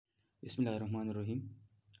Bismillahirrahmanirrahim.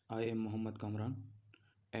 I am Muhammad Kamran,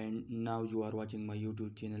 and now you are watching my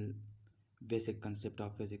YouTube channel Basic Concept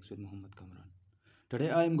of Physics with Muhammad Kamran. Today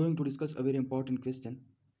I am going to discuss a very important question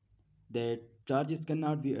that charges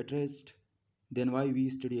cannot be at rest, then why we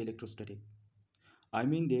study electrostatic. I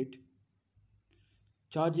mean that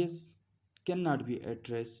charges cannot be at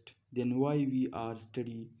rest, then why we are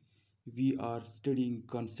studying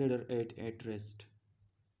conseder at rest.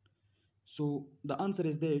 So the answer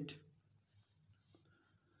is that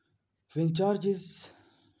when charges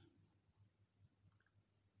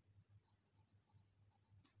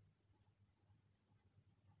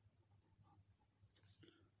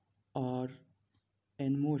are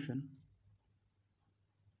in motion,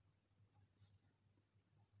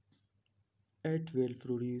 it will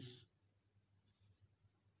produce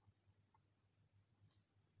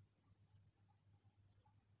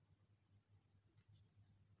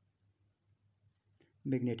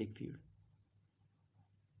magnetic field.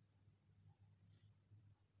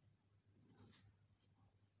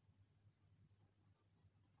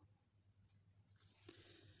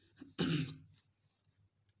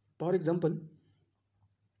 For example,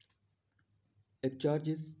 if charge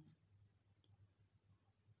is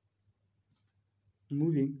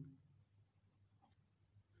moving,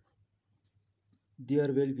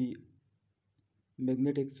 there will be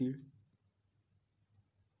magnetic field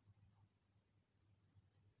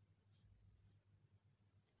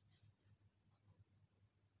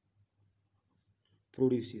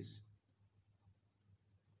produces.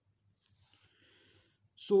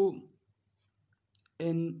 So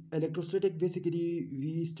in electrostatic, basically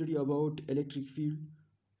we study about electric field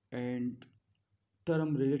and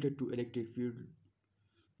term related to electric field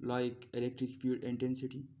like electric field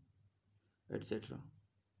intensity, etc.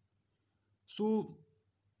 So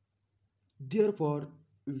therefore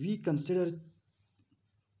we consider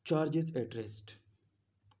charges at rest.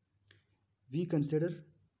 We consider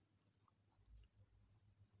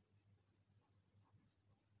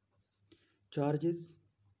charges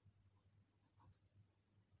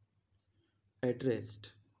at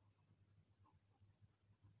rest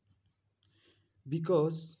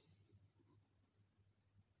because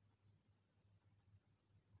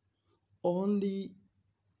only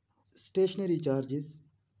stationary charges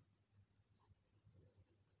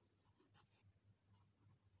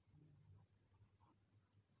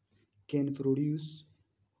can produce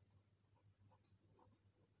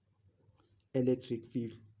electric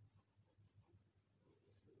field.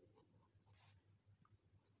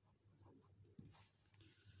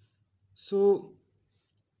 So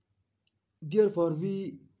therefore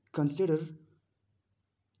we consider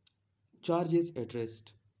charges at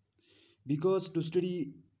rest because to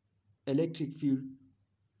study electric field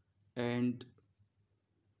and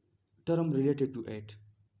term related to it.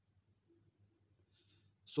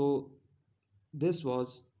 So this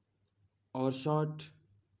was our short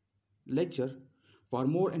lecture. For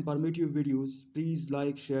more informative videos, please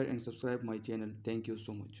like, share and subscribe my channel. Thank you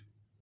so much.